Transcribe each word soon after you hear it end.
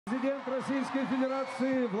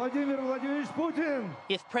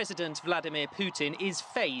If President Vladimir Putin is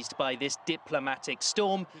fazed by this diplomatic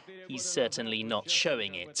storm, he's certainly not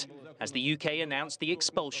showing it. As the UK announced the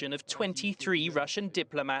expulsion of 23 Russian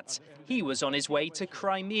diplomats, he was on his way to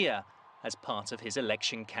Crimea as part of his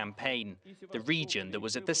election campaign, the region that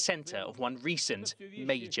was at the centre of one recent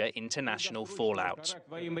major international fallout.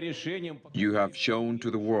 You have shown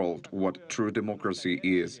to the world what true democracy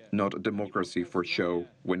is, not a democracy for show.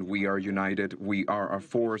 When we are united, we are a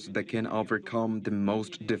force that can overcome the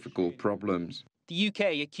most difficult problems. The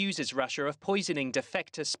UK accuses Russia of poisoning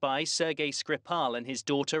defector spy Sergei Skripal and his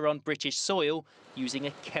daughter on British soil using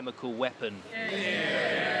a chemical weapon.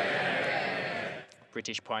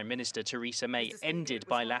 British Prime Minister Theresa May ended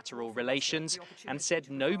bilateral relations and said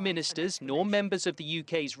no ministers nor members of the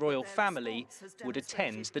UK's royal family would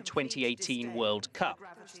attend the 2018 World Cup.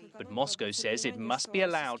 But Moscow says it must be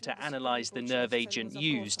allowed to analyse the nerve agent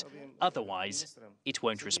used. Otherwise, it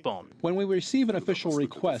won't respond. When we receive an official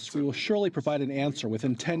request, we will surely provide an answer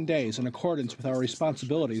within 10 days in accordance with our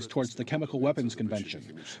responsibilities towards the Chemical Weapons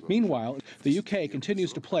Convention. Meanwhile, the UK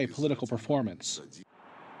continues to play political performance.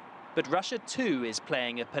 But Russia, too, is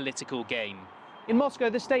playing a political game. In Moscow,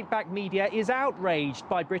 the state-backed media is outraged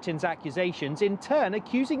by Britain's accusations, in turn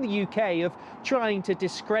accusing the UK of trying to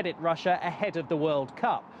discredit Russia ahead of the World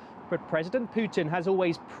Cup. But President Putin has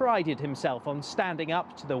always prided himself on standing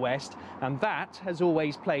up to the West, and that has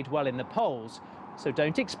always played well in the polls. So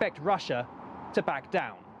don't expect Russia to back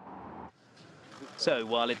down. So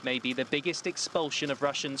while it may be the biggest expulsion of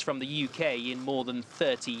Russians from the UK in more than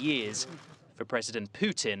 30 years, for President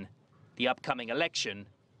Putin, the upcoming election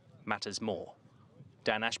matters more.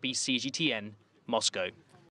 Dan Ashby, CGTN, Moscow.